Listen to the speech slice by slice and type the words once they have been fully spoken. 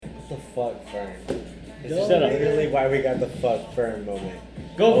the fuck Fern? This is Shut up. literally why we got the fuck Fern moment.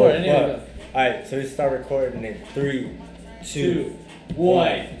 Go for it. Anyway, Fuck. Alright, so we start recording in 3, 2, 1.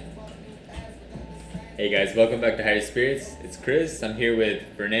 Hey guys, welcome back to Higher Spirits. It's Chris. I'm here with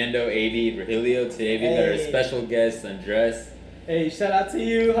Fernando, AD, Virgilio. Today we got our Hey. special guest, Andres. Hey, shout out to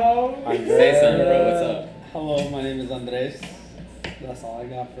you, ho. Andres. Say something, bro. What's up? Hello, my name is Andres. That's all I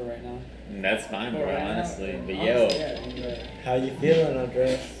got for right now. That's fine, bro, honestly. But How you feeling,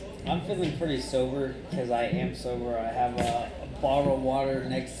 Andres? I'm feeling pretty sober because I am sober. I have a bottle of water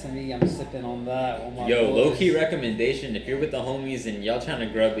next to me. I'm sipping on that. While my yo, boys- low-key recommendation, if you're with the homies and y'all trying to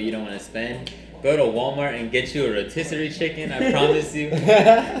grub but you don't want to spend, go to Walmart and get you a rotisserie chicken, I promise you.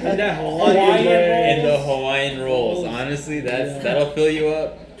 And that Hawaiian And the rolls. Hawaiian rolls. Honestly, that'll fill you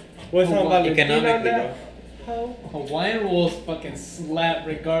up What's on Valentina economically, on bro. that? Hawaiian rolls fucking slap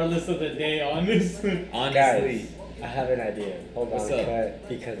regardless of the day, honestly. Honestly. Guys, I have an idea. Hold What's on, up? cut,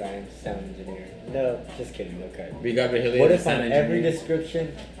 because I am sound engineer. No, just kidding, okay. We got Virgilio. What the if sound on every engineer.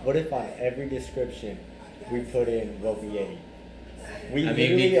 description, we put in what we ate? We I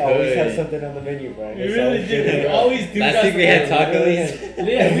mean, literally we always could. have something on the menu, bro. We really do. We always do Last that. week we had for- tacos. Yeah,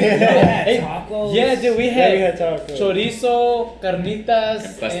 we Hey, did. tacos. Yeah, dude, we Yeah, had, we had tacos. chorizo, carnitas,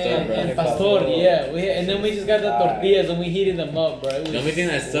 And pastor, and, bro. and And pastor. pastor. Yeah, and then we just got the tortillas and we heated them up, bro. It was The only thing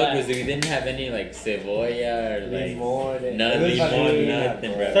that sucked slap. was that we didn't have any like cebolla or like Limon. none, It was limon, Valentina,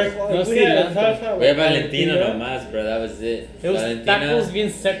 nothing, bro. bro. No cilantro. We have Valentina nomás, bro. That was it. It was Valentina. tacos bien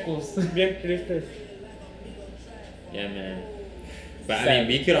secos. Bien tristes. Yeah, man. But I mean,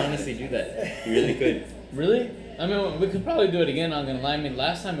 we could honestly do that. We really could. Really? I mean, we could probably do it again. I'm gonna lie. I mean,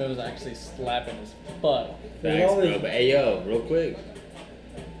 last time it was actually slapping as fuck. Thanks, bro. But hey, yo, real quick.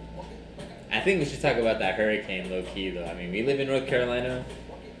 I think we should talk about that hurricane, low key, though. I mean, we live in North Carolina.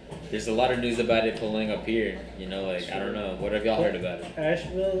 There's a lot of news about it pulling up here. You know, like I don't know. What have y'all heard about it?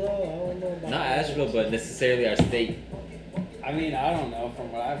 Asheville, though, I don't know about Not Asheville, but necessarily our state. I mean, I don't know.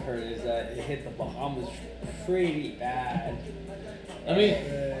 From what I've heard, is that it hit the Bahamas pretty bad. I mean,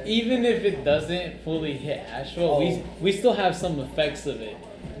 even if it doesn't fully hit Asheville, we still have some effects of it.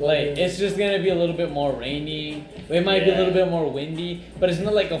 Like, it's just gonna be a little bit more rainy. It might be a little bit more windy, but it's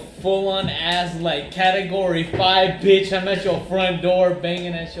not like a full-on ass like Category 5 bitch. I'm at your front door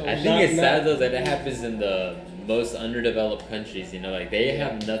banging at your. I think it's sad though that it happens in the most underdeveloped countries. You know, like they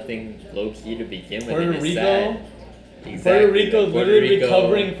have nothing low key to begin with. Puerto and it's Rico? sad. Exactly. Puerto Rico's Puerto literally Rico.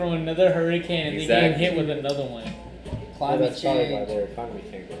 recovering from another hurricane and they getting Exactly. hit with another one. Well, Climate that's probably why change. their economy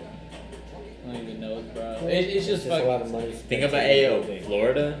can't go. I don't even know, bro. It's just Just a lot fucking. of money spent. Think about on AO, everything.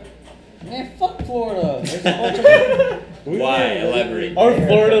 Florida. Man, fuck Florida. There's a bunch of Why? Elaborate. Our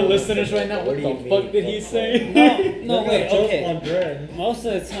Florida listeners right now, what do you the mean, fuck did he fuck say? no, wait, Joke okay. on dread. Most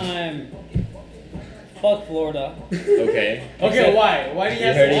of the time, fuck Florida. Okay. Okay, why? Why do you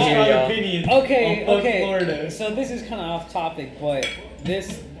have You heard such it a here, strong y'all. opinion? Okay, on fuck okay. Florida. So this is kind of off topic, but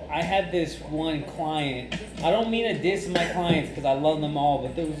I had this one client. I don't mean to diss my clients because I love them all,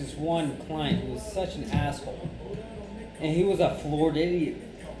 but there was this one client who was such an asshole, and he was a Floridian.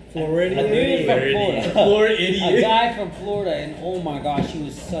 A dude from Floridian. Florida. Florida A idiot. guy from Florida, and oh my gosh, he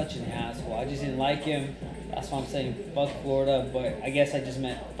was such an asshole. I just didn't like him. That's why I'm saying fuck Florida, but I guess I just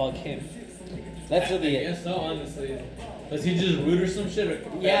meant fuck him. That's really I it. guess so, honestly. Was he just rude or some shit? Or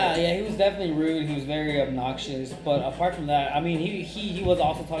Yeah, he was definitely rude. He was very obnoxious. But apart from that, I mean, he was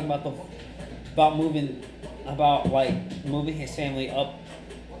also talking about moving his family up,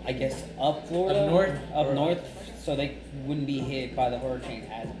 I guess up Florida, Up north? up Or- north, so they wouldn't be hit by the hurricane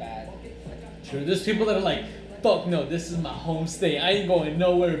as bad. True. There's people that are like, fuck no, this is my home state. I ain't going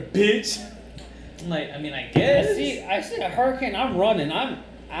nowhere, bitch. I'm like, I mean, I I guess. see a hurricane. I'm running. I'm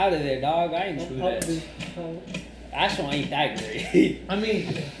out of there, dog. I ain't true that. Asheville ain't that great. I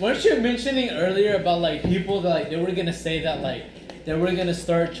mean, weren't you mentioning earlier about like people that like they were gonna say that like they were gonna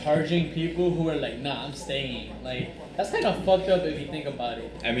start charging people who were like, nah, I'm staying. Like that's kind of fucked up if you think about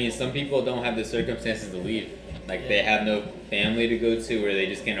it. I mean, some people don't have the circumstances to leave. Like they have no family to go to, where they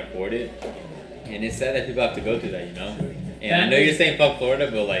just can't afford it. And it's sad that people have to go through that, you know. And I know you're saying fuck Florida,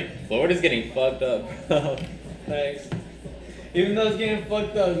 but like Florida's getting fucked up, bro. Thanks. Even though it's getting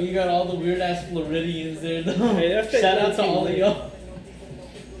fucked up, you got all the weird ass Floridians there though. Hey, that's Shout out to low-key all of lit. y'all.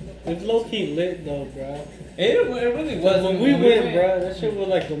 It's low key lit though, bro. It really was. When we went, bro, that shit was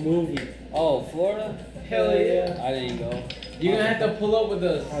like a movie. Oh, Florida? Hell yeah. I didn't go. You're gonna have to pull up with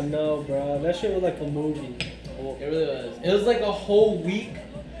us. I know, bro. That shit was like a movie. It really was. It was like a whole week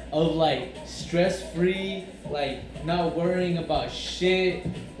of like stress free, like not worrying about shit.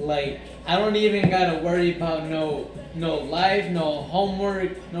 Like I don't even gotta worry about no life, no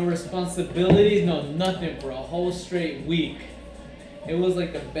homework, no responsibilities, no nothing for a whole straight week. it was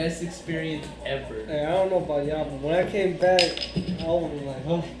like the best experience ever. Hey, I don't know about y'all, but when I came back, I was like,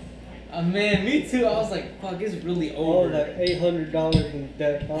 oh, Man, me too. I was like, fuck, it's really I over. was like $800 in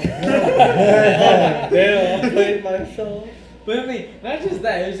debt. I was like, damn, I played myself. But I mean, not just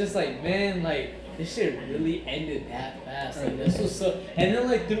that. It was just like, man, like this shit really ended that fast. Like this was so. And then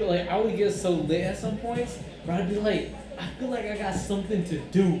like I would get so lit at some points, but I'd be like, I feel like I got something to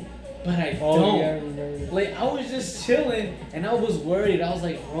do, but I don't. Yeah, I remember. Like I was just chilling, and I was worried. I was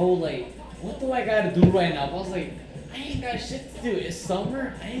like, bro, like what do I gotta do right now? But I was like, I ain't got shit to do. It's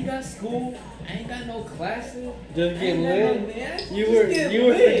summer. I ain't got school. I ain't got no classes. Just I get ain't got lit. no- yeah, You just were get you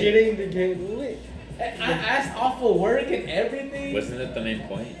were lit. forgetting to get lit. I asked off of work and everything. Wasn't that the main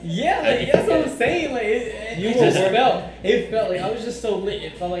point? Yeah, I like think that's what you I'm saying. Like it You just were- felt like I was just so lit.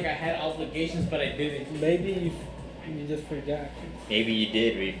 It felt like I had obligations, but I didn't. Maybe you just forgot. Maybe you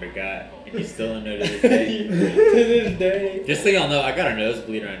did, but you forgot, and you still don't know to this day. To this day. Just so y'all know, I got a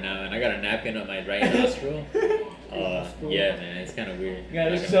nosebleed right now, and I got a napkin up my right nostril. Yeah, man, it's kind of weird.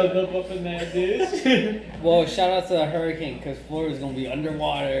 Gotta Not shut gonna lie. up in that bitch. Well, shout out to the hurricane because Florida's gonna be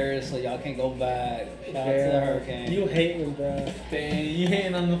underwater, so y'all can go back. Shout out to the Damn. hurricane. You hating, bro. Dang, you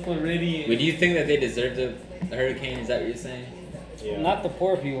hating on the Floridian. Would you think that they deserved a hurricane? Is that what you're saying? Not the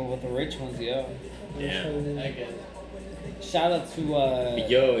poor people, but the rich ones, yeah. Yeah. I guess. Shout out to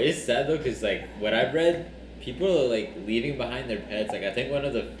Yo, it's sad though, cause like what I've read, people are like leaving behind their pets. Like I think one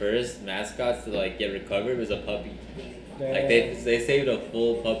of the first mascots to like get recovered was a puppy. Like they saved a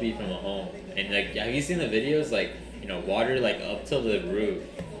full puppy from a home. And like, have you seen the videos? Like, you know, water like up to the roof.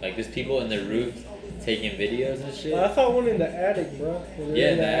 Like there's people in the roof taking videos and shit. Well, I saw one in the attic, bro. Yeah,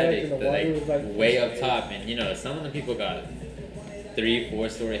 in the attic, and the the, water was like way up crazy. top, and you know some of the people got 3-4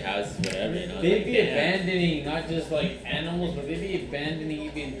 story houses, whatever. You know, They'd like, be damn. abandoning not just like animals, but they'd be abandoning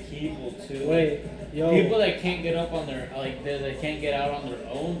even people too. Wait, yo. People that can't get up on their they can't get out on their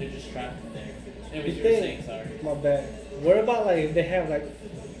own, they're just trapped in there. That was You you were think- saying, sorry. My bad. What about like if they have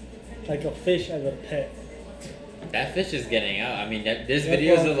like a fish as a pet? That fish is getting out. I mean, there's That's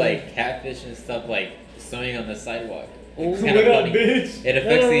videos what I'm of like catfish and stuff like swimming on the sidewalk. It's What kind of up, funny. bitch? It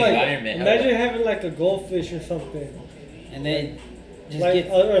affects the like, environment. Imagine having like a goldfish or something, and then just like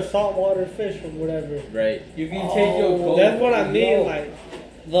get or a saltwater fish or whatever. Right. You can take your Oh, gold. That's what I mean. Yo. Like,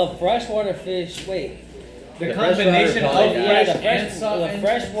 the freshwater fish. Wait, the the combination freshwater of probably fresh dies. and salt. the and-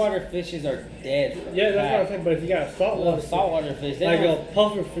 freshwater fishes are dead. for yeah, that's what I'm fact. saying. But if you got a saltwater, The saltwater fish. They like don't- a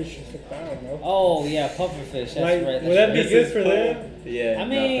puffer fish or something, I don't know. Oh yeah, pufferfish. That's Like, right. would that That's be right. good is for fun. them? Yeah. I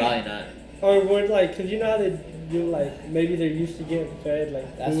mean- no, probably not. Or would like, cause you know how they do like maybe they're used to getting fed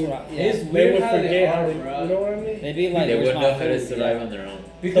like That's food. right. Yeah. It's They weird would how they forget how are, they, bro. you know what I mean? They'd be like, They "Where's wouldn't my know how to food?" survive Yeah. on their own.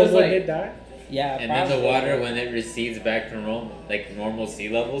 Because So would they like die? Yeah, And then the probably. water, when it recedes back to normal sea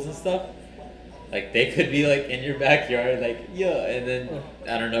levels and stuff, like they could be like in your backyard, like and then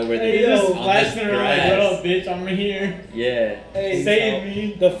I don't know where Hey, they're yo, just on this blasting around, what up, grass. bitch? I'm here. Yeah. Hey, Save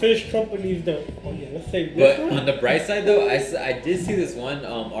me. The fish companies don't. Oh yeah, let's say But this one. on the bright side though, I did see this one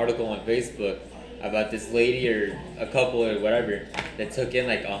article on Facebook about this lady or a couple or whatever that took in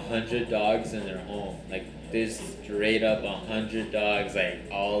like 100 dogs in their home, like this straight up 100 dogs, like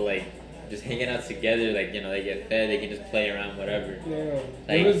all like just hanging out together, like they get fed, they can just play around, whatever. Yeah. Like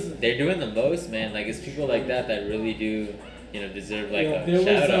There was- they're doing the most, man. Like it's people like that that really do, deserve like Yeah, a There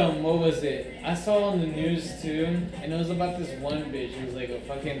shout was out. what was it? I saw on the news too, and it was about this one bitch who was like a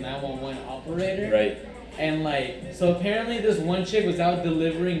fucking 911 operator. Right. And like, so apparently this one chick was out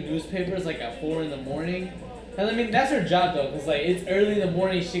delivering newspapers like at 4 in the morning. And I mean, that's her job though, cause like it's early in the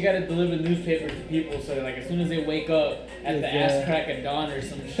morning. She gotta deliver newspapers to people. So like as soon as they wake up at the Yeah. ass crack of dawn or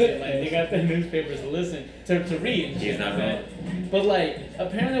some shit, like they got the newspapers to listen to read. And He's shit not like that. wrong. But like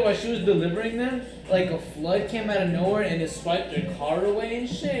apparently while she was delivering them, like a flood came out of nowhere and it swiped her car away and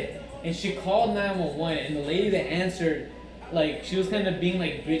shit. And she called 911, and the lady that answered, like she was kind of being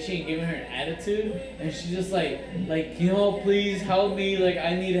like bitchy and giving her an attitude, and she just like please help me, like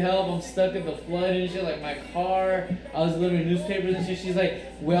I need help, I'm stuck in the flood and shit, like my car, I was delivering newspapers and shit. She's like,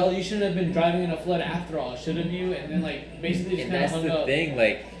 well, you shouldn't have been driving in a flood after all, should have you? And then like basically just And kind of that's hung the up. thing,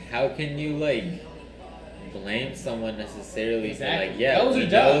 like how can you like blame someone necessarily Exactly. for like yeah That was we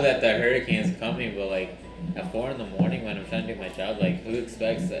her know job. that the hurricane's coming, but like at 4 in the morning when I'm trying to do my job, like who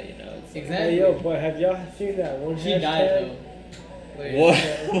expects that, It's like, Exactly. Hey yo, but have y'all seen that one? She hashtag? died though. Like,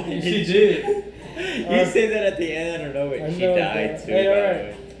 What? She did. You say that at the end, I don't know, but I she know, died but- too. hey, by the alright.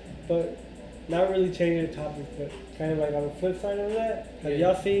 way. But not really changing the topic, but kind of like on the flip side of that, have Yeah.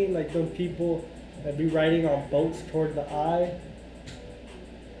 y'all seen like them people that be riding on boats toward the eye?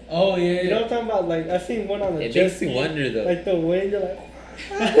 Oh yeah. You know what I'm talking about? Like I seen one on the It jet makes me ski, wonder though. like the wind, you're like,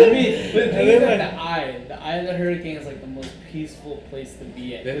 I mean, but the thing is then, that the eye of the hurricane is like the most peaceful place to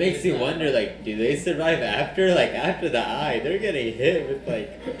be at. That makes you wonder, like, do they survive after? Like, after the eye, they're getting hit with,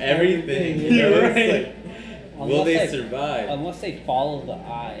 like, everything. You know? You're It's right. like, will they survive? Unless they follow the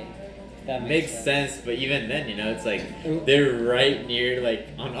eye. If that Makes makes sense, but even then, you know, it's like they're right near, like,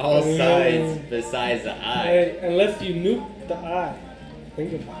 on all sides besides the eye. Hey, unless you nuke the eye.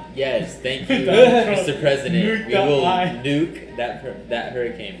 Think about it. Yes, thank you, Donald Trump. Mr. President. Nuke We the will eye. nuke that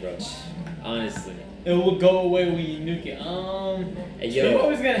hurricane, bro. Honestly. It will go away when you nuke it. Hey, You're yo,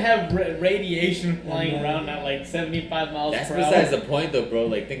 always gonna have radiation flying around at like 75 miles that's per besides hour. the point, though, bro.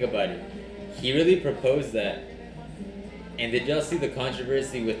 Like, think about it. He really proposed that. And did y'all see the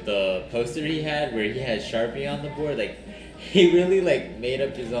controversy with the poster he had where he had Sharpie on the board? Like, he really, like, made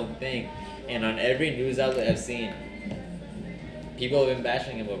up his own thing. And on every news outlet I've seen, people have been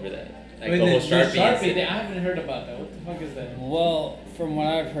bashing him over that. Like, Wait, the whole the Sharpie I incident. haven't heard about that. What the fuck is that? Well, from what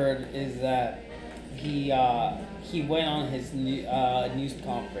I've heard is that he went on his news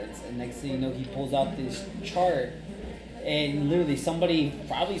conference, and next thing you know, he pulls out this chart, and literally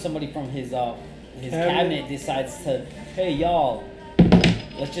probably somebody from his cabinet decides to, hey y'all,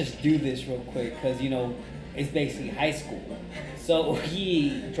 let's just do this real quick, because you know it's basically high school. So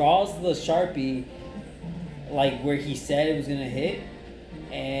he draws the Sharpie like where he said it was gonna hit,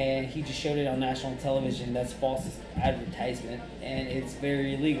 and he just showed it on national television. That's false advertisement, and it's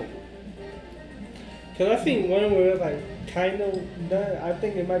very illegal. Cause I seen one where it was like kind of done. I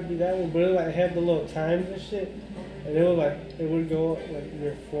think it might be that one, but it like had the little times and shit, and it was like it would go like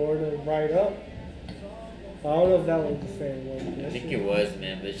near Florida right up. I don't know if that was the same one. I think it was,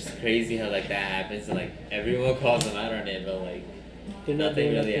 man, but it's just crazy how, like, that happens, and, like, everyone calls him out on it, but, like, They're not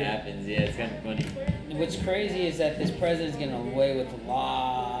nothing doing really nothing. happens. Yeah, it's kind of funny. What's crazy is that this president's getting away with a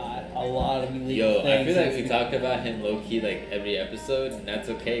lot of illegal Yo, things. I feel like we talk about him low-key, like, every episode, and that's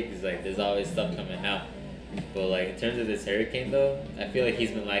okay, because, like, there's always stuff coming out. But, like, in terms of this hurricane, though, I feel like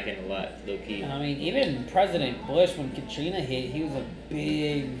he's been lacking a lot, low-key. I mean, even President Bush, when Katrina hit, he was a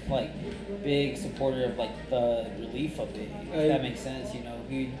big supporter of like the relief of it. If that makes sense, you know,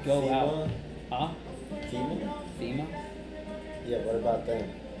 he'd go out. Huh? FEMA? Yeah, what about them?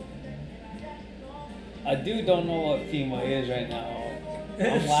 I don't know what FEMA is right now.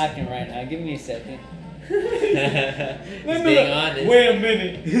 I'm lacking right now. Give me a second. He's being honest. Wait a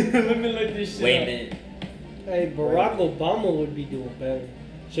minute. Let me look this shit Wait a up. minute. Hey, Barack Obama would be doing better.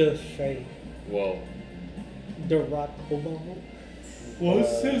 Just say, Whoa. Barack Obama.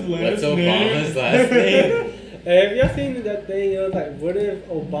 What's his last What's name? Obama's last name? Hey, have y'all seen that thing? It was like, what if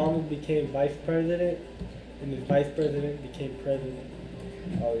Obama became vice president, and the vice president became president?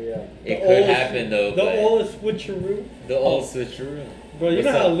 Oh yeah. It The could old- happen, though, The but old switcheroo. the old switcheroo. Bro, you What's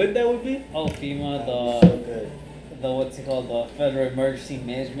know how up? lit that would be? Oh, FEMA, So good. the what's it called, the Federal Emergency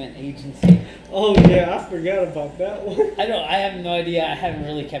Management Agency. Oh yeah, I forgot about that one. I have no idea. I haven't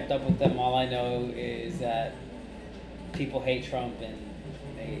really kept up with them. All I know is that people hate Trump and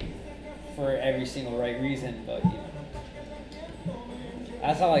they, for every single right reason, but you know.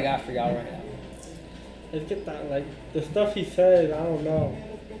 That's all I got for y'all right now. Let's get that, like, the stuff he says, I don't know.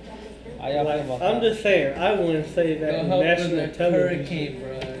 How y'all Like, feel about I'm that? just saying, I wouldn't say that Go on help for national the television. hurricane,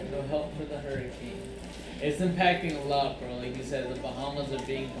 bro. Go help for the hurricane. It's impacting a lot, bro. Like you said, the Bahamas are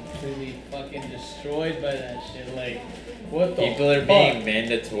being completely fucking destroyed by that shit. Like, what the People are fuck? being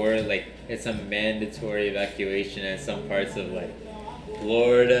mandatory, like, it's a mandatory evacuation at some parts of, like,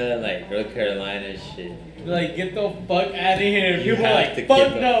 Florida, like, North Carolina shit. Like, get the fuck out of here. You People are have like, to fuck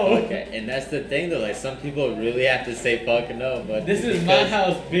get the no. fuck out. And that's the thing, though, like, some people really have to say fuck no, but This is my because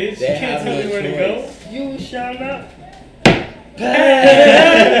house, bitch. You they can't have tell no me where to go. choice. You shall not.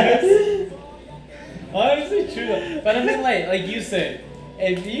 Honestly, true. Though. But I mean, like you said,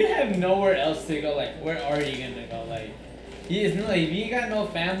 if you have nowhere else to go, like, where are you gonna go? Like, it's not like if you got no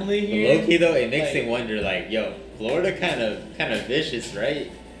family But here. low key though, it makes like- me wonder, like, yo, Florida kind of vicious, right?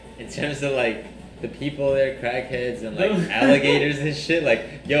 In terms of like the people there, crackheads and like The- alligators and shit. Like,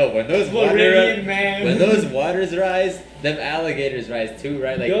 yo, when those Floridian man. when those waters rise, them alligators rise too,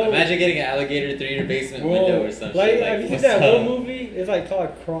 right? Like, Yo. imagine getting an alligator through your basement Bro, window or some like, shit. have you Like, seen what's that up? one movie? It's like called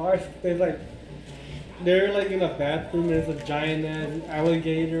Cross. It's like they're like in a bathroom. There's a giant ass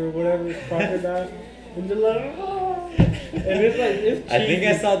alligator or whatever, crocodile, and they're like, oh. And it's like it's. I think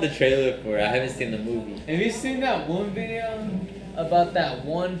I cheesy. saw the trailer for it. I haven't seen the movie. Have you seen that one video about that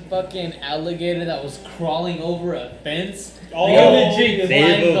one fucking alligator that was crawling over a fence? Oh, Like, legit they've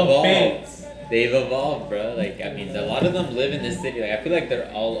climbed the evolved. fence. They've evolved, bro. Like, I mean, a lot of them live in this city. Like, I feel like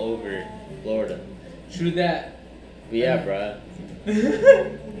they're all over Florida. True that. But yeah, bro.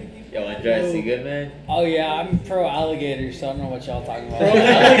 Yo, Andres, you good, man? Oh yeah, I'm pro alligator, so I don't know what y'all talking about. Pro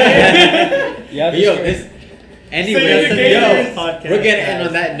alligator? Yeah, But yo, this. Anyway, Gators yo, podcast, we're gonna end guys.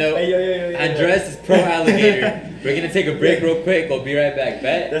 on that note. Hey, yo. Andres is pro alligator. We're gonna take a break real quick. We'll be right back.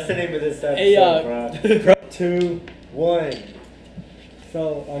 Bet. That's the name of this episode, Hey, bro. 2, 1.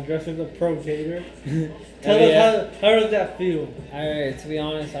 So Andres is a pro gator. Oh, Tell yeah. us how does that feel? Alright, to be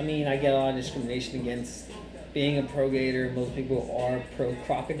honest, I mean, I get a lot of discrimination against being a pro gator. Most people are pro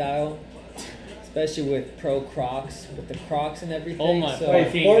crocodile, especially with pro Crocs, with the Crocs and everything. Oh my so,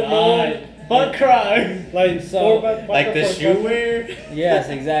 fucking sport god. Butt cry. Like So, Like the shoe wear. Yes,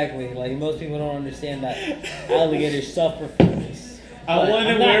 exactly. Like most people don't understand that alligators suffer from this. I But want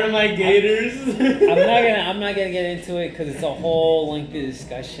to I'm not- wear my gators. I'm not gonna get into it because it's a whole lengthy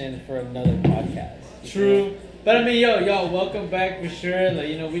discussion for another podcast. True. But I mean, y'all, welcome back for sure. Like,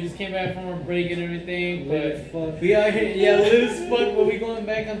 you know, we just came back from our break and everything. Lit as But fuck. we out here, yeah, lit as fuck, but we going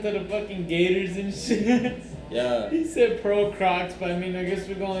back onto the fucking gators and shit. Yeah. He said pro Crocs, but I mean, I guess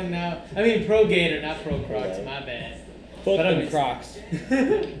we're going now. I mean, pro gator, not pro Crocs, Yeah. my bad. Fuck But I them mean- Crocs.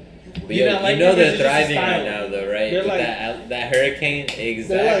 But You yo, not like you know them, they're it's just a thriving right style. now, though, right? They're With like- that hurricane, They're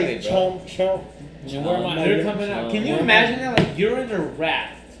exactly, like bro. chomp. And where am I? They're coming out. Can you imagine that? Like, you're in a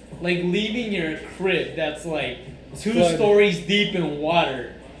raft, like leaving your crib that's like 2 Flooded. stories deep in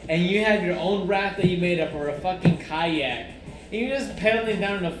water, and you have your own raft that you made up or a fucking kayak, and you're just pedaling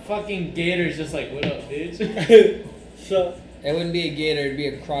down the fucking gators, just like, what up, bitch? So It wouldn't be a gator, it'd be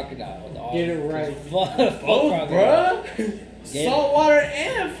a crocodile. Dog. Get it right. Fuck Both, crocodile. bruh. Gator. Salt water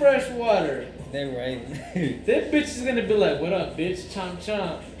and fresh water. They're right. That bitch is gonna be like, what up, bitch? Chomp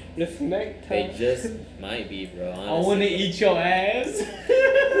chomp. it's neck They time. just might be, bro. Honestly. I wanna eat your ass.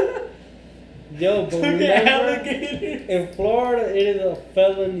 Yo, but The remember, alligator. in Florida, it is a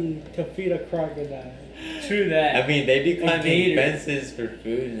felony to feed a crocodile. True that. I mean, they be A climbing gator. fences for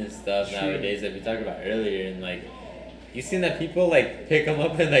food and stuff True. nowadays that we talked about earlier, and like, you seen that people like pick them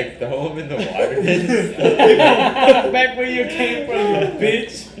up and like throw them in the water and stuff. Back where you came from, you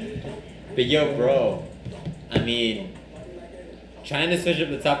bitch. But yo, bro, I mean, trying to switch up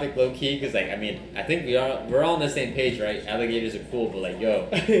the topic low key, cause like, I mean, I think we're all on the same page, right? Alligators are cool, but like, yo,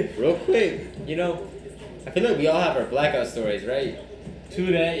 real quick, you know, I feel like we all have our blackout stories, right?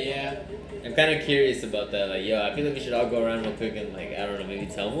 True that, yeah. I'm kind of curious about that. Like, yo, I feel like we should all go around real quick and like, I don't know, maybe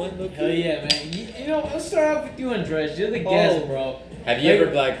tell one. Low Hell key? yeah, man. You know, let's start off with you, Andres. You're the guest, Oh. bro. Have you Like,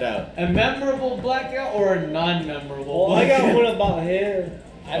 ever blacked out? a memorable blackout or a non-memorable Well, I got blackout? one about him.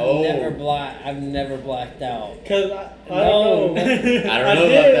 Oh. I've never blacked out. Cause I No. don't know. I don't know about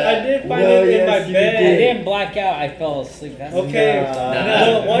did. that. I did find Well, it in yes, my you I bed. did. didn't black out, I fell asleep. That's Okay. Nah.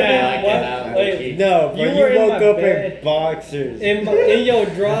 No, one Nah, day- I one- cannot. wait, No, but You you, were in woke my up bed. in boxers. in your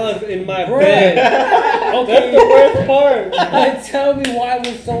drawers in my Bruh. bed. That's Okay. the worst part. But tell me why it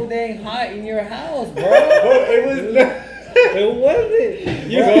was so dang hot in your house, bro. Oh, it was. It wasn't.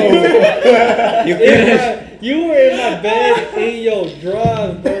 You, You you were in my bed in your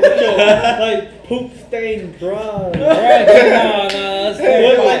drawers, bro. With your like poop stained drawers. Alright, no, let's With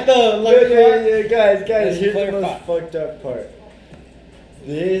clarify. like the Guys, Let's here's the clarify. most fucked up part.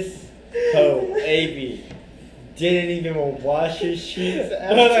 This hoe, AB, didn't even wash his sheets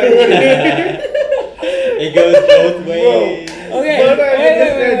after. It goes both ways. Okay, But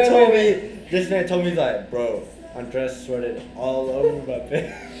wait. this man told me, he's like, bro, Andres sweated all over my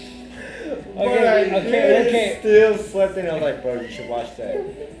bed. Okay. Still slept in. I was like, bro, you should watch that.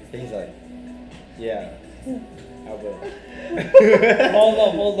 And he's like, yeah, I will.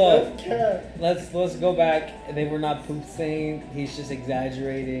 Hold up. cat. Let's go back. They were not poop stained. He's just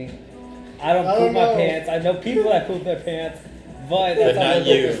exaggerating. I don't I poop don't my know. pants. I know people that poop their pants, but that's But a whole not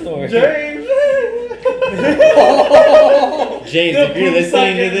you. different story. James. James, The if you're poop listening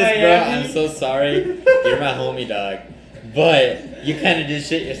suck to in this, bro, Miami. I'm so sorry. You're my homie, dog. But you kind of just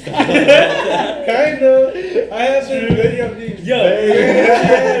shit yourself. Kind of. I have this video of these. Yo.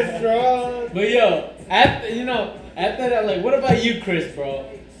 Yes, bro. But yo, after that, like, what about you, Chris, bro?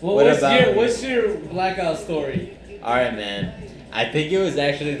 What about me? What's your blackout story? All right, man. I think it was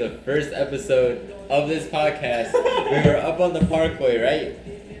actually the first episode of this podcast. We were up on the parkway, right?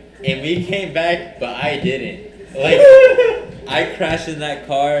 And we came back, but I didn't. Like, I crashed in that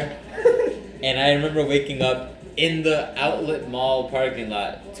car, and I remember waking up in the outlet mall parking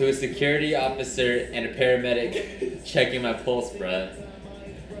lot to a security officer and a paramedic checking my pulse, bruh.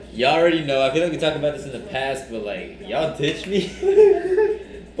 Y'all already know. I feel like we talked about this in the past, but like, y'all ditched me.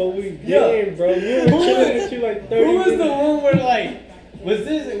 But we Yo. did, bro. We were chilling with you like 30 Who was the minutes. one where like Was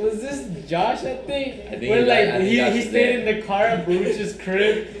this Josh? I think. I think Where he- like I think he Josh he was stayed there. in the car at Baruch's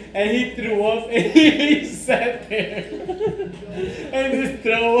crib and he threw up and he sat there and just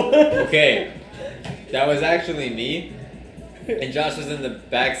throw up. Okay, that was actually me, and Josh was in the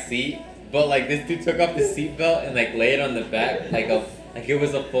back seat. But like this dude took off his seatbelt and like laid on the back like it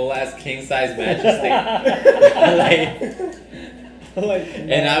was a full ass king size mattress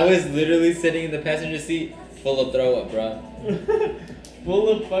and I was literally sitting in the passenger seat full of throw up, bro. Full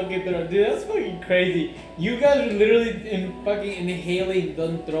of fucking throw. Dude, that's fucking crazy. You guys were literally fucking inhaling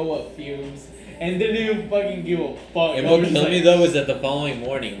the throw up fumes and didn't even fucking give a fuck. And I what was killed like- me though was that the following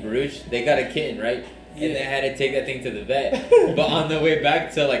morning, Baruch, they got a kitten, right? And Yeah. they had to take that thing to the vet. But on the way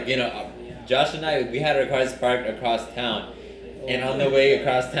back to Josh and I, we had our cars parked across town. And on the way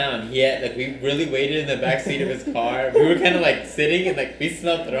across town, he had we really waited in the back seat of his car. We were kind of like sitting and we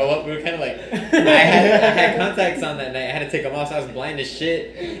smelled throw up. We were kind of like, I had contacts on that night. I had to take them off, so I was blind as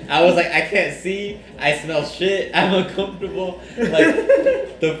shit. I was like, I can't see. I smell shit. I'm uncomfortable.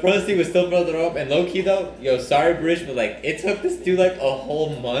 Like the front seat was still filled with throw up. And low key though, yo, sorry, Bruce, but it took this dude a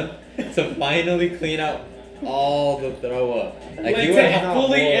whole month to finally clean out all the throw up. Like, You to would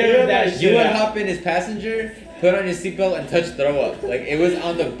fully air that shit you would out. hop in his passenger, put on your seatbelt, and touch throw up. It was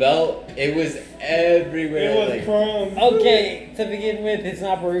on the belt. It was everywhere. It was crumbs. Okay, to begin with, it's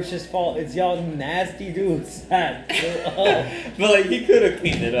not Baruch's fault. It's y'all nasty dudes. that threw up. But he could have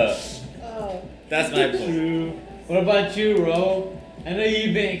cleaned it up. That's my point. True. What about you, Ro? I know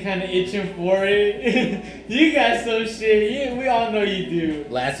you've been kind of itching for it. You got some shit. Yeah, we all know you do.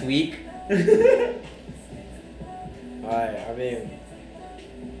 Last week, Alright,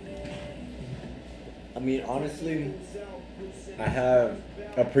 I mean, honestly, I have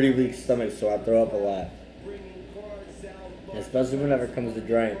a pretty weak stomach, so I throw up a lot. Especially whenever it comes to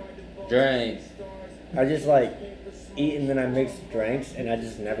drink. drinks. I just eat and then I mix drinks, and I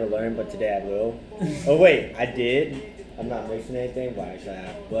just never learn, but today I will. Oh wait, I did. I'm not mixing anything, but actually I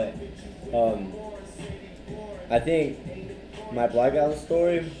have. But, I think my blackout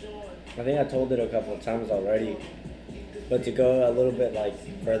story, I think I told it a couple of times already. But to go a little bit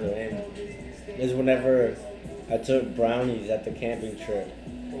further in, is whenever I took brownies at the camping trip.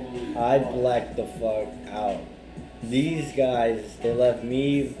 I blacked the fuck out. These guys, they left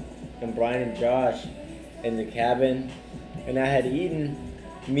me and Brian and Josh in the cabin, and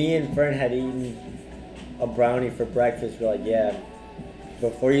me and Fern had eaten a brownie for breakfast. We're like, yeah,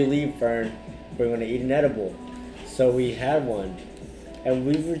 before you leave, Fern, we're gonna eat an edible. So we had one, and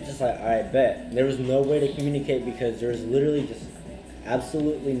we were just like, alright, bet. There was no way to communicate because there was literally just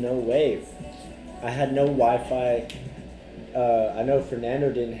absolutely no way. I had no Wi-Fi. I know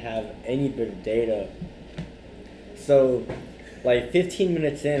Fernando didn't have any bit of data. So, 15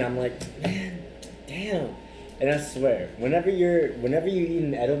 minutes in, I'm like, man, damn. And I swear, whenever you eat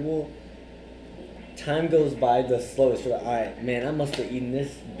an edible, time goes by the slowest. You're like, alright, man, I must have eaten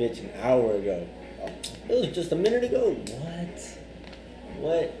this bitch an hour ago. Oh, it was just a minute ago.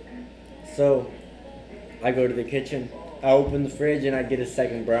 What? So, I go to the kitchen, I open the fridge, and I get a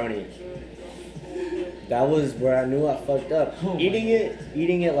second brownie. That was where I knew I fucked up. Eating it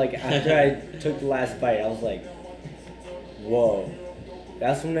after I took the last bite, I was like, whoa.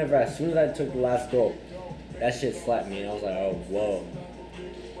 That's whenever, as soon as I took the last gulp, that shit slapped me, and I was like, oh, whoa.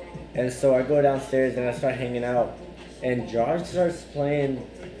 And so I go downstairs and I start hanging out, and Josh starts playing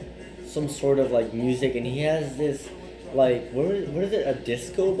some sort of music, and he has this what is it, a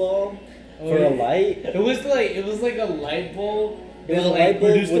disco ball for a light? It was like a light bulb. It was a that, light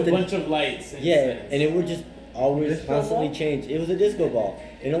bulb produced with a a- bunch of lights. Yeah, and it would just always Disco constantly ball? change. It was a disco ball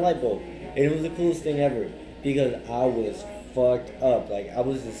and a light bulb, and it was the coolest thing ever because I was fucked up. I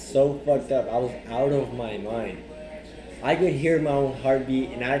was just so fucked up. I was out of my mind. I could hear my own heartbeat,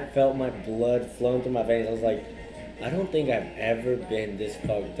 and I felt my blood flowing through my veins. I was like, I don't think I've ever been this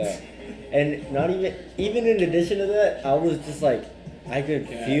fucked up. And not even in addition to that, I was just I could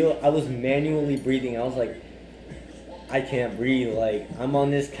feel, I was manually breathing. I was like, I can't breathe. I'm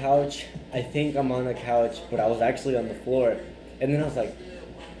on this couch. I think I'm on the couch, but I was actually on the floor. And then I was like,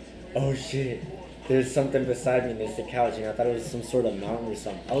 oh shit, there's something beside me and it's the couch. And I thought it was some sort of mountain or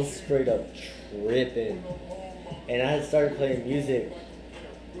something. I was straight up tripping. And I had started playing music,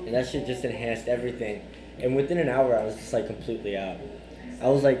 and that shit just enhanced everything. And within an hour, I was just completely out. I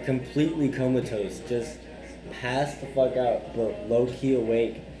was completely comatose, just passed the fuck out, but low key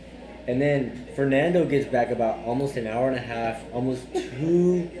awake. And then Fernando gets back about almost an hour and a half, almost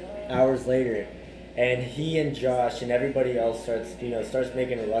 2 hours later, and he and Josh and everybody else starts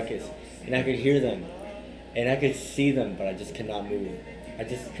making a ruckus, and I could hear them, and I could see them, but I just could not move. I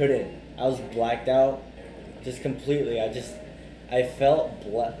just couldn't. I was blacked out, just completely. I I felt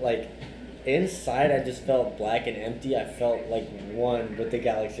like inside. I just felt black and empty. I felt like one with the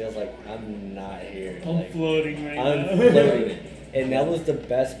galaxy. I was like, I'm not here. I'm Like, floating right I'm now. floating. And that was the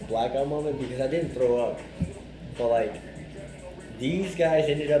best blackout moment because I didn't throw up. But like, these guys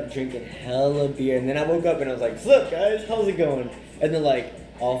ended up drinking hella beer, and then I woke up and I was like, "What's up, guys? How's it going?" And they're like,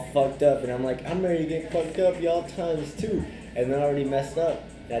 all fucked up, and I'm like, "I'm ready to get fucked up, y'all times too." And then I already messed up,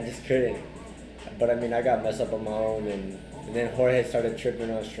 and I just couldn't. But I mean, I got messed up on my own, and then Jorge started tripping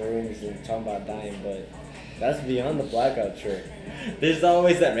on shrooms and talking about dying, but that's beyond the blackout trip. There's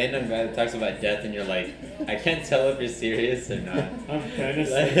always that random guy that talks about death, and you're like, I can't tell if you're serious or not. I'm kind of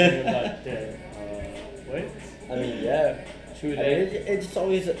thinking about that. What? I mean, yeah. True I that. mean, it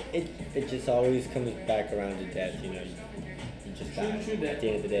just always comes back around to death, you know. You just die True that. at the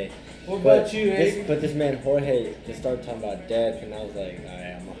end of the day. What But about you, this, Abe? but this man Jorge just started talking about death, and I was like, all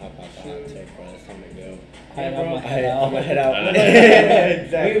right, I'm gonna hop out the hot tub, bro. It's time to go. Yeah, I'm bro. gonna head out. I'm gonna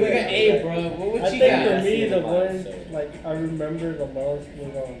head out. We got Abe, bro. What I you think got? for me, the Cinema, one so- like I remember the most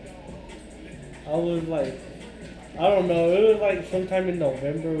was I was like, I don't know, it was like sometime in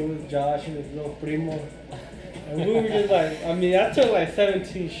November. It was Josh and his little primo, and we were just like, I mean, I took like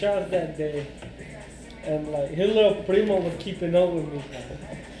 17 shots that day, and like his little primo was keeping up with me.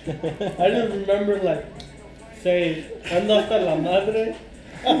 I just remember like saying, "Ando hasta la madre,"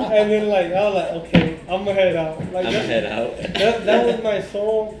 and then like I was like, okay, I'm gonna head out. Like I'm that's- head out. that was my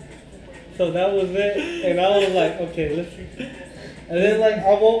soul. So that was it. And I was like, okay, listen. And then like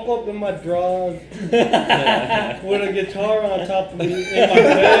I woke up in my drawers with a guitar on top of me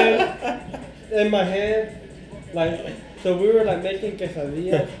in my head. Like, so we were like making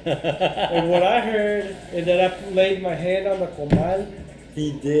quesadillas. And what I heard is that I laid my hand on the comal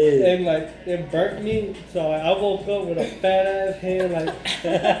He did. and like it burnt me. So like, I woke up with a fat ass hand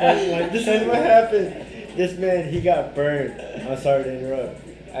like This is what happened. This man, he got burned. I'm sorry to interrupt.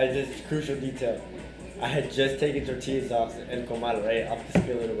 I just crucial detail. I had just taken tortillas off El Comal, right? Off the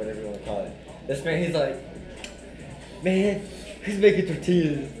skillet or whatever you want to call it. This man, he's like, man, he's making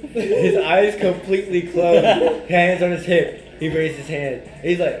tortillas. His eyes completely closed. Hands on his hip. He raised his hand.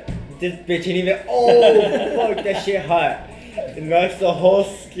 He's like, this bitch ain't even, oh, fuck, that shit hot. It knocks the whole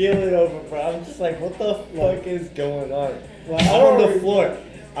skillet over, bro. I'm just like, what the fuck is going on? Like, I'm on the floor.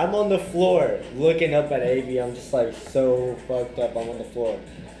 I'm on the floor looking up at AV. I'm just like so fucked up. I'm on the floor.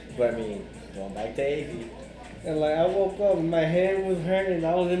 But I mean, going back to AV. And like I woke up and my hand was hurting.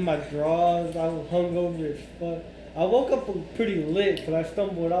 I was in my drawers. I was hungover as fuck. I woke up pretty lit because I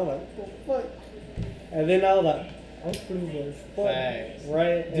stumbled. I was like, what the fuck? And then I was like, I'm pretty as fuck. Facts.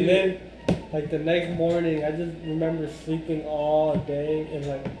 Right? And Dude. then like the next morning, I just remember sleeping all day. And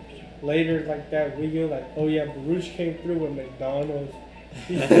like later, like that video, like, oh yeah, Baruch came through with McDonald's.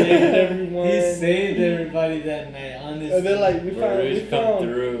 He saved everyone. He saved everybody that night, honestly. And then like we Baruch come found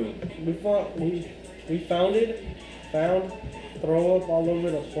through. we found throw up all over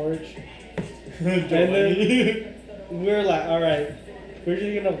the porch. And then we were like, all right, we're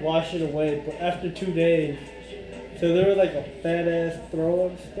just gonna wash it away. But after 2 days, so there was like a fat ass throw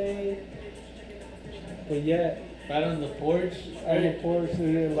up stain. But yeah, Right on the porch. on the porch,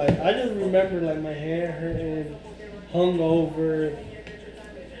 and then like I just remember like my hand hurting, hungover.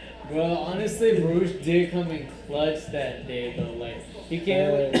 Bro, honestly, Baruch did come in clutch that day though. Like he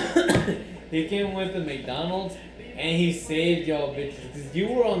came he came with the McDonald's and he saved y'all bitches because you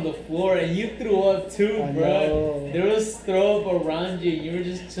were on the floor and you threw up too, I bro. know. There was throw up around you and you were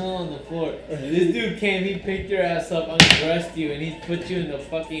just chilling on the floor. And this dude came, he picked your ass up, undressed you, and he put you in the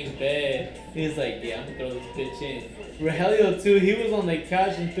fucking bed. He's like, yeah, I'm gonna throw this bitch in. Rogelio too, he was on the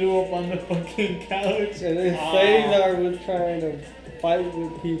couch and threw up on the fucking couch. And then Ah. Cesar was trying to fight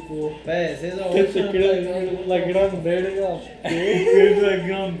with people. Cesar, Que se cree la gran verga. It's like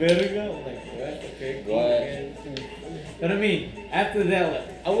gone verga. I'm like, what? Okay, cool. What? But I mean, after that,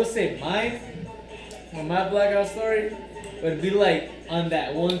 like, I would say mine, or my blackout story, would be like on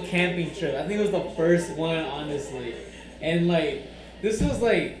that one camping trip. I think it was the first one, honestly. And like, this was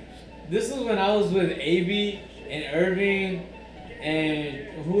when I was with AB and Irving, and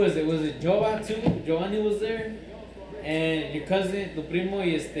who was it? Was it Joa too? Giovanni was there, and your cousin, tu primo,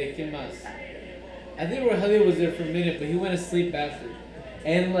 y ¿qué más? I think Rogelio was there for a minute, but he went to sleep after.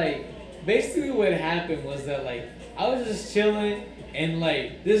 And like, basically what happened was that like, I was just chilling, and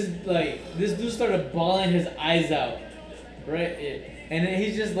like this dude started bawling his eyes out, right? And then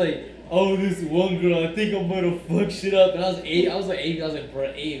he's just like, oh, this one girl, I think I'm gonna fuck shit up. And I was like, bro,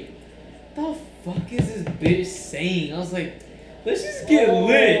 Abe, what the fuck is this bitch saying? I was like, let's just get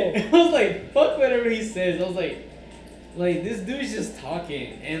lit. I was like, fuck whatever he says. I was like this dude's just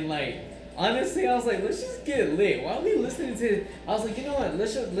talking, and like honestly, I was like, let's just get lit. While we listening to, I was like, you know what?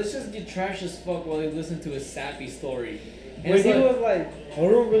 Let's just get trash as fuck while we listen to a sappy story. And When it's he like- was like, I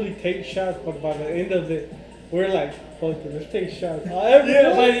don't really take shots, but by the end of it, we're like, fuck it, let's take shots.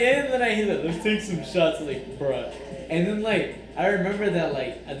 yeah, by the end of the night, he's like, let's take some shots, like, bruh. And then, like, I remember that,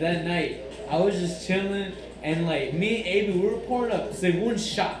 like, that night, I was just chilling, and, like, me and Abe, we were pouring up Segun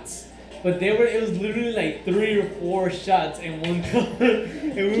shots. But it was literally, like, 3 or 4 shots in one cup,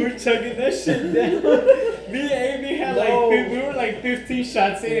 and we were chugging that shit down. Me and Amy had, No. we were, like, 15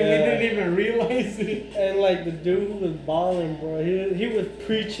 shots in, and we Yeah. didn't even realize it. And like the dude who was balling, bro, he was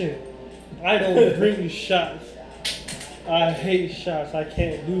preaching. I don't drink shots. I hate shots. I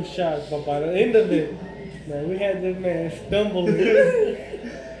can't do shots. But by the end of it, man, we had this man stumbling.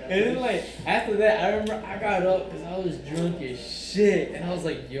 And then, like, after that, I remember I got up because I was drunk as shit. And I was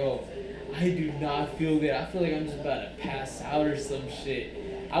like, yo, I do not feel good. I feel like I'm just about to pass out or some shit.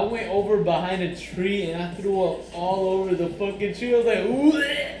 I went over behind a tree and I threw up all over the fucking tree. I was like, ooh.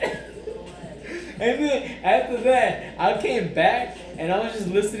 And then after that, I came back and I was just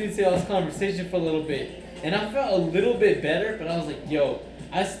listening to y'all's conversation for a little bit. And I felt a little bit better, but I was like, yo,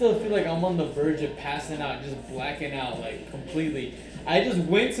 I still feel like I'm on the verge of passing out, just blacking out, like, completely. I just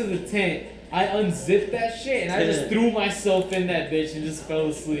went to the tent, I unzipped that shit, and I just threw myself in that bitch and just fell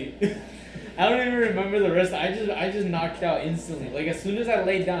asleep. I don't even remember the rest. I just knocked out instantly. Like, as soon as I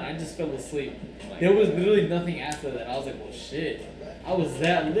laid down, I just fell asleep. There was literally nothing after that. I was like, well, shit. I was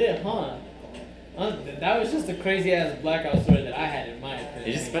that lit, huh? That was just a crazy ass blackout story that I had, in my opinion.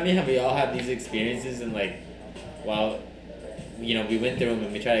 It's just funny how we all have these experiences and like, while, you know, we went through them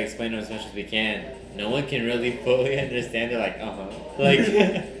and we try to explain them as much as we can, no one can really fully understand. They're like, like,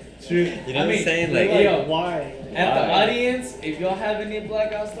 True. you know what I'm saying? Like, Like, yo, why? At the Why? audience, if y'all have any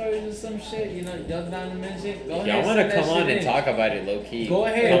blackout stories or some shit, you know, y'all down to mention, go ahead. y'all want to send that come on shit and in. talk about it low key. Go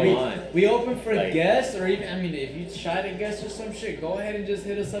ahead. Come on. We open for Like- guests, or even, I mean, if you try to guess or some shit, go ahead and just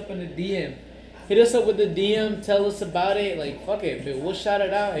hit us up in the DM. Hit us up with the DM, tell us about it. Like, fuck it, but we'll shout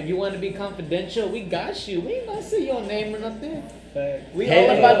it out. If you want to be confidential, we got you. We ain't gonna say your name or nothing. Fact. We Hey,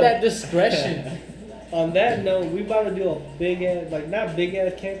 all about that discretion. On that note, we about to do a big ass, like not big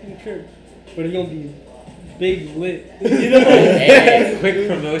ass camping trip, but it's gonna be big lit. You know? Hey, quick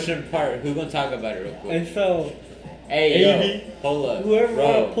promotion part. Who gonna talk about it real quick? And so, Hey, AV, yo, hold up. whoever bro,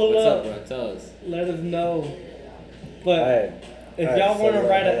 wanna pull what's up. bro? Tell us. let us know. But Alright. if Alright, y'all so want to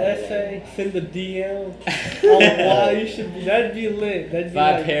write an hold on. essay, send a DM on why you should be. That'd be lit. That'd be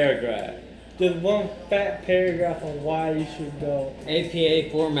 5 like paragraph. just one fat paragraph on why you should go. APA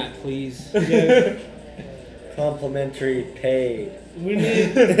format, please. Yeah. Complimentary paid. We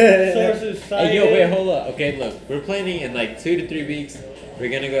need sources cited. Hey, yo, wait, hold up. Okay, look, we're planning in like 2 to 3 weeks. We're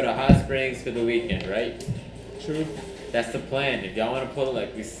gonna go to Hot Springs for the weekend, right? True. That's the plan. If y'all want to pull it,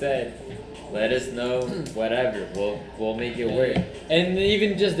 like we said, let us know. Whatever, we'll make it work. And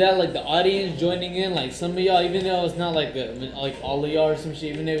even just that, like the audience joining in, like some of y'all, even though it's not like like all of y'all or some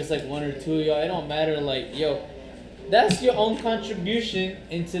shit, even if it's like 1 or 2 of y'all, it don't matter. Like, yo, that's your own contribution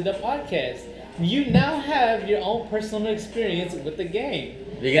into the podcast. You now have your own personal experience with the game.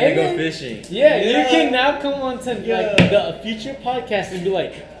 We're gonna And go then- fishing. Yeah, Yeah. you can now come on to like Yeah. the future podcast and be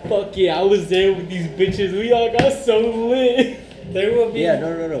like, fuck yeah, I was there with these bitches. We all got so lit. There will be. Yeah,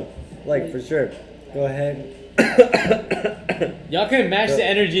 no. Like, for sure. Go ahead. Y'all can match the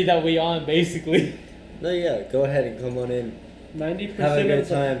energy that we on, basically. No, yeah, go ahead and come on in. 90% Have a good of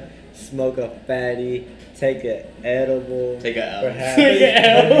the time. Smoke a fatty. Take an edible. Take a L. Perhaps.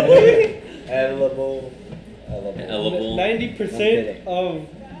 Edible. Edible. 90% of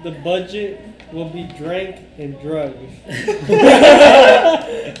the budget will be drank and drugs.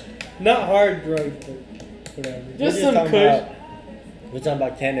 Not hard drugs, but whatever. Just We're some talking kush. about- We're talking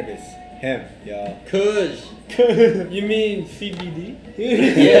about cannabis. Hemp, y'all. Kush. You mean CBD?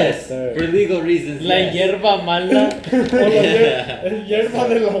 Yes. Sir. For legal reasons. La yes. hierba mala. O la hierba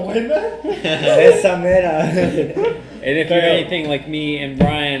de la buena? Esa mera. And if you're anything like me and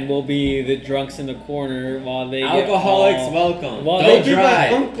Brian, we'll be the drunks in the corner while they Alcoholics get all, welcome. Well, Don't Be my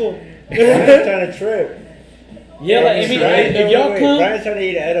drive. uncle. Brian's trying to trip. Yeah, like, I mean, if y'all come, Brian's trying to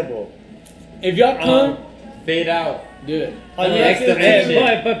eat an edible. if y'all come, Fade out. do it. Oh, yeah, Next it's-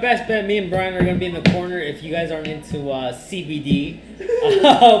 dimension. But best bet, me and Brian are gonna be in the corner. If you guys aren't into CBD,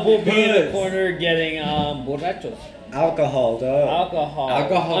 we'll be in the Buzz. corner getting borrachos, Alcohol, dog. alcohol.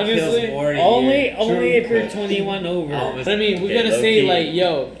 Alcohol Honestly, kills more. Only year. only if you're True. 21 over. Almost- But I mean, we're Okay, gonna low say key. like,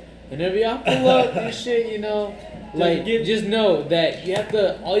 yo, whenever y'all pull up and shit, you know, like just know that you have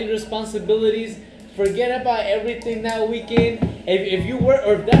to all your responsibilities. Forget about everything that weekend. If you work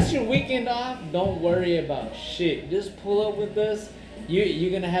or if that's your weekend off, don't worry about shit. Just pull up with us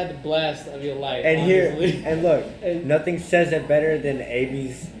you're gonna have the blast of your life. And here, honestly. and look, And- nothing says it better than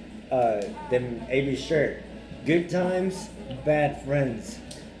AB's shirt. Good times, bad friends.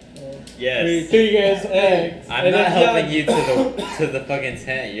 Yes. Three guys Hey. X. I'm And not if helping you to the fucking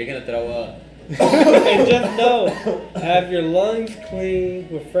tent. You're gonna throw up. And just know, have your lungs clean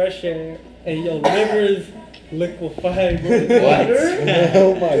with fresh air and your livers liquefied with What? water.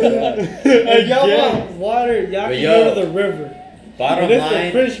 Oh my god. If y'all want water, y'all But can yo, go to the river. Bottom And it's the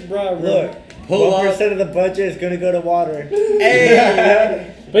line, Fish Broad River. Look, pull up. 1% of the budget is gonna go to water. Hey.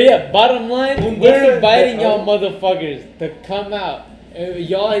 But yeah, bottom line, Un we're buffet inviting de- y'all motherfuckers to come out.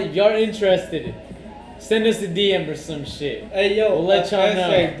 Y'all, if y'all interested, send us a DM or some shit. Hey yo, We'll let y'all know.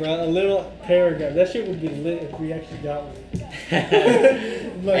 Say, bro, a little paragraph. That shit would be lit if we actually got one.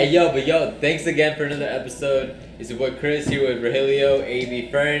 Hey yo, thanks again for another episode. It's your boy Chris here with Rahilio, AB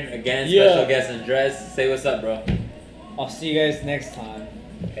Fern, again, Yeah. special guest Andres. Say what's up, bro. I'll see you guys next time.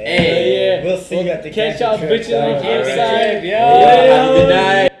 Hey. Yeah. We'll see you at the Catch camping y'all trip, bitches on dog. the flip Alright. side. Yo. Have a good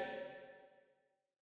night.